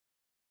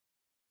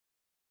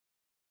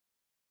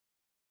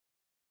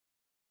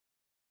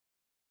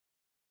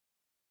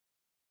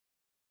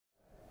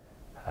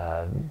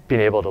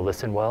being able to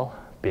listen well,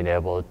 being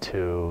able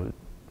to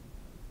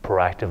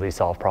proactively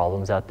solve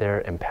problems out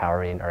there,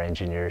 empowering our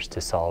engineers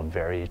to solve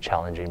very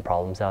challenging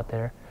problems out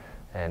there,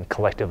 and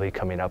collectively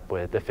coming up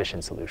with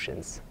efficient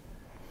solutions.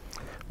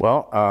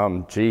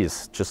 Well,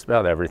 geez, just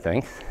about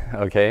everything,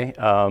 okay?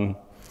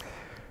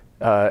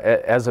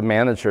 As a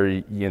manager,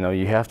 you know,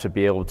 you have to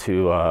be able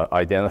to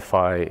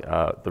identify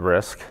the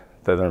risk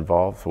that are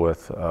involved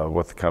with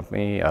the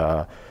company,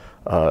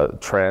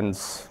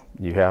 trends.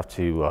 You have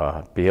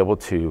to be able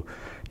to,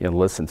 you know,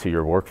 listen to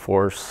your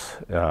workforce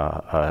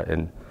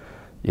and,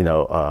 you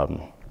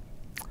know,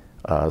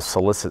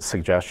 solicit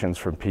suggestions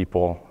from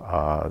people,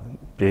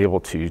 be able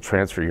to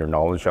transfer your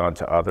knowledge on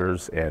to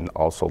others and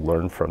also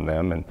learn from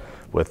them, and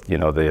with, you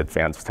know, the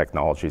advanced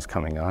technologies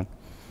coming on.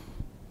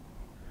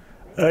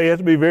 You have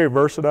to be very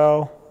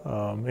versatile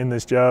in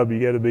this job. You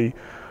got to be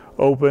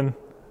open,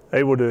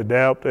 able to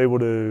adapt, able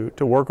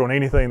to work on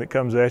anything that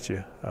comes at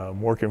you.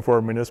 Working for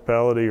a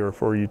municipality or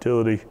for a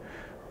utility,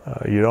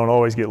 you don't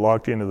always get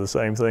locked into the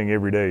same thing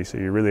every day, so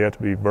you really have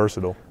to be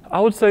versatile. I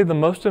would say the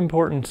most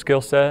important skill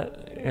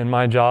set in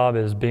my job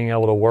is being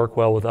able to work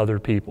well with other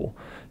people.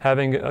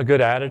 Having a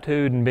good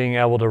attitude and being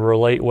able to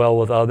relate well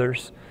with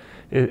others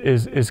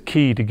is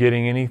key to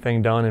getting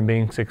anything done and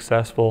being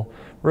successful,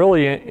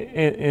 really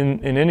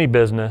in any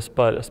business,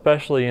 but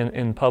especially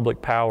in public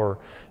power.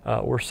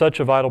 We're such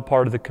a vital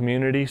part of the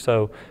community,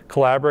 so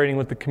collaborating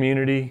with the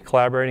community,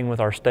 collaborating with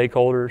our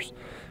stakeholders,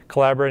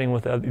 collaborating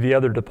with the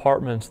other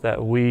departments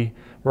that we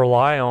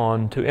rely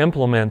on to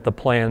implement the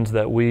plans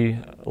that we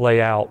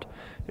lay out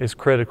is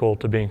critical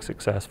to being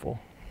successful.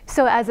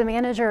 So as a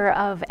manager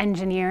of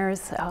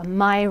engineers,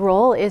 my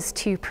role is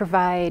to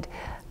provide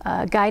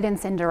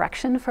guidance and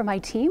direction for my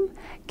team,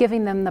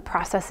 giving them the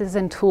processes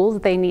and tools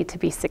they need to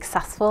be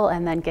successful,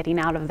 and then getting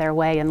out of their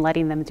way and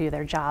letting them do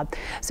their job.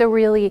 So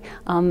really,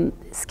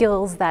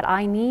 skills that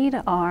I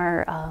need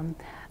are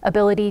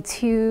ability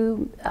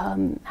to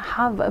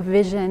have a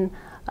vision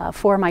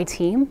for my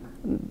team,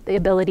 the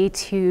ability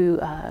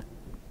to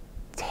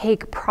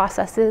take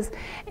processes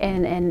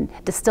and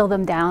distill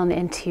them down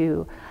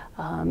into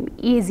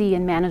easy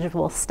and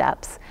manageable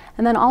steps.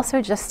 And then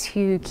also just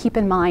to keep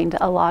in mind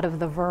a lot of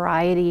the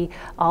variety,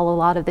 a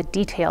lot of the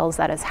details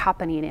that is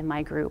happening in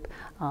my group.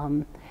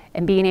 And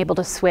being able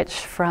to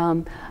switch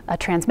from a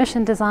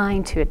transmission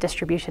design to a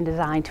distribution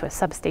design to a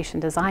substation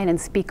design and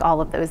speak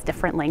all of those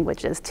different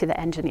languages to the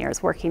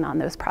engineers working on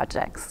those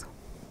projects.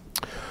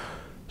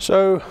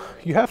 So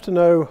you have to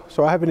know,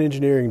 so I have an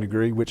engineering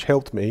degree which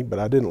helped me, but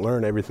I didn't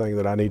learn everything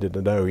that I needed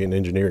to know in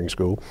engineering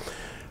school.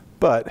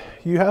 But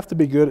you have to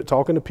be good at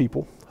talking to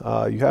people.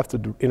 You have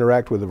to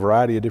interact with a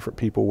variety of different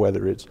people,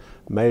 whether it's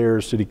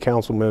mayors, city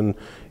councilmen,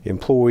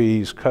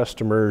 employees,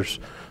 customers,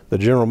 the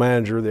general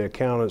manager, the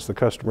accountants, the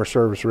customer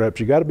service reps.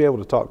 You got to be able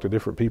to talk to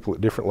different people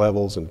at different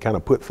levels and kind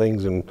of put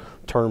things in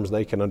terms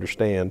they can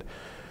understand.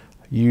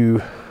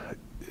 You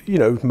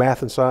know,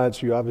 math and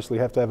science, you obviously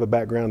have to have a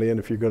background in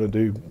if you're going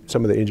to do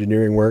some of the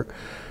engineering work.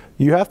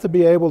 You have to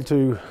be able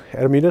to,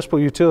 at a municipal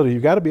utility,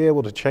 you've got to be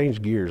able to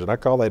change gears, and I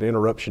call that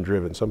interruption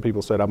driven. Some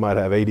people said I might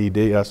have ADD.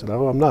 I said,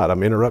 oh, I'm not,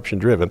 I'm interruption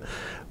driven,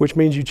 which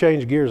means you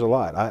change gears a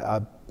lot.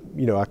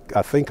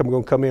 I think I'm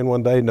going to come in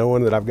one day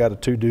knowing that I've got a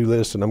to-do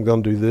list and I'm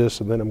going to do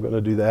this and then I'm going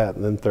to do that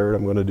and then third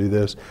I'm going to do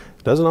this.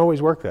 It doesn't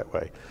always work that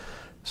way.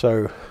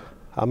 So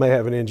I may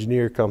have an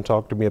engineer come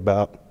talk to me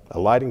about a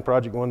lighting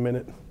project one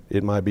minute.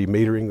 It might be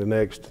metering the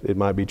next. It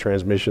might be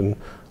transmission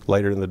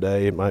later in the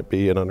day. It might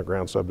be an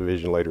underground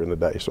subdivision later in the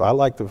day. So I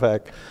like the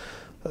fact,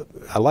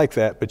 I like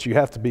that, but you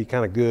have to be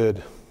kind of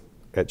good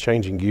at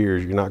changing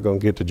gears. You're not going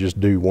to get to just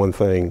do one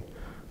thing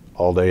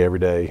all day, every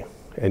day.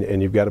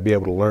 And you've got to be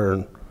able to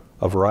learn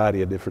a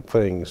variety of different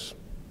things,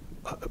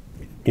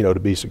 you know, to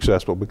be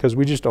successful, because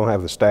we just don't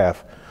have the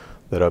staff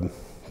that a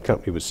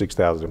company with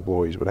 6,000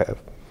 employees would have.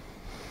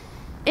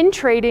 In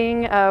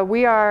trading,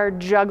 we are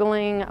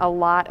juggling a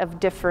lot of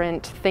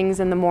different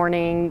things in the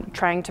morning,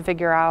 trying to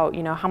figure out,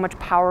 you know, how much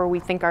power we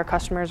think our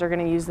customers are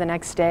going to use the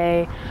next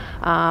day,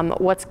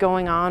 what's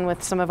going on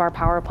with some of our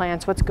power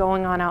plants, what's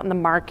going on out in the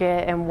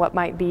market, and what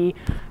might be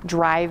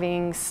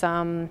driving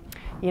some,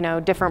 you know,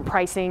 different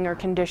pricing or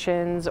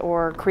conditions,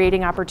 or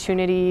creating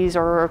opportunities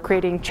or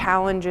creating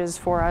challenges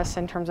for us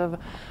in terms of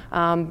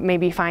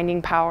maybe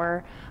finding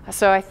power.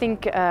 So I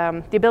think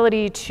the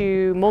ability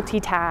to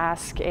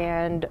multitask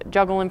and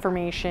juggle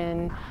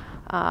information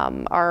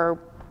are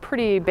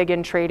pretty big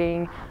in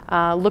trading.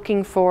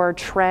 Looking for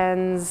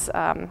trends,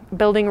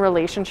 building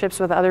relationships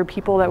with other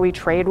people that we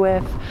trade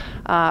with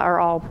are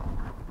all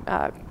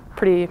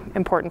pretty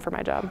important for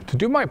my job. To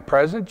do my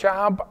present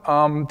job,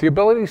 the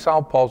ability to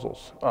solve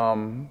puzzles,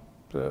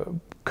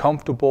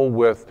 comfortable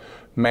with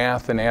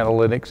math and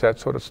analytics, that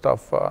sort of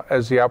stuff.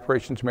 As the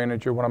operations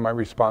manager, one of my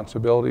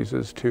responsibilities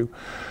is to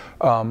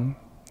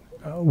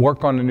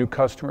work on the new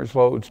customers'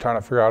 loads, trying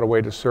to figure out a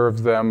way to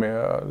serve them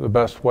the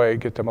best way,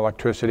 get them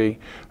electricity,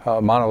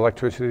 amount of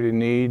electricity they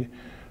need.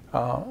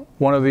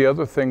 One of the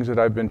other things that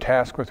I've been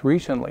tasked with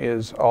recently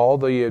is all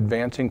the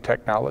advancing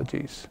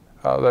technologies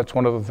That's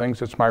one of the things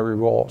that's my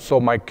role. So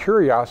my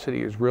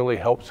curiosity really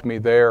helps me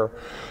there,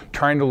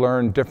 trying to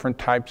learn different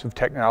types of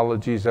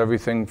technologies,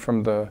 everything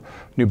from the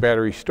new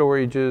battery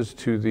storages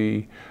to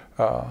the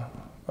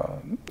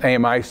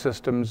AMI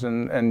systems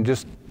and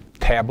just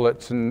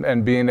tablets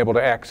and being able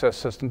to access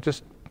systems,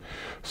 just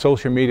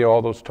social media,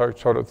 all those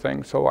sort of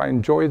things. So I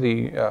enjoy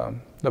the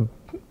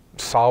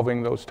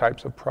solving those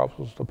types of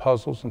problems, the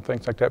puzzles and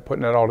things like that,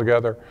 putting it all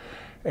together,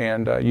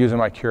 and using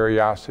my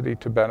curiosity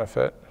to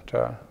benefit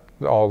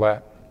all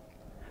that.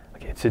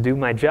 Okay, to do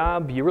my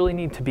job, you really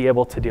need to be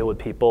able to deal with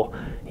people.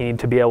 You need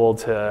to be able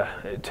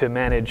to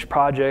manage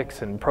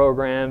projects and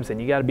programs,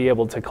 and you got to be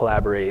able to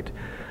collaborate.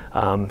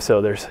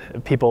 So there's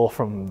people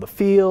from the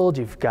field,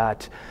 you've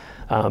got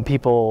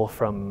people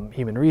from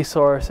human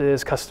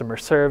resources, customer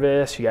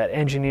service, you got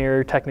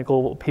engineer,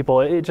 technical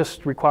people. It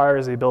just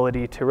requires the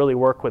ability to really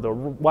work with a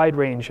wide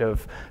range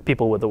of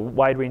people with a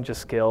wide range of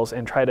skills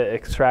and try to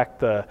extract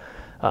the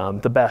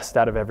best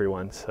out of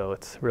everyone. So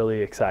it's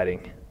really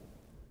exciting.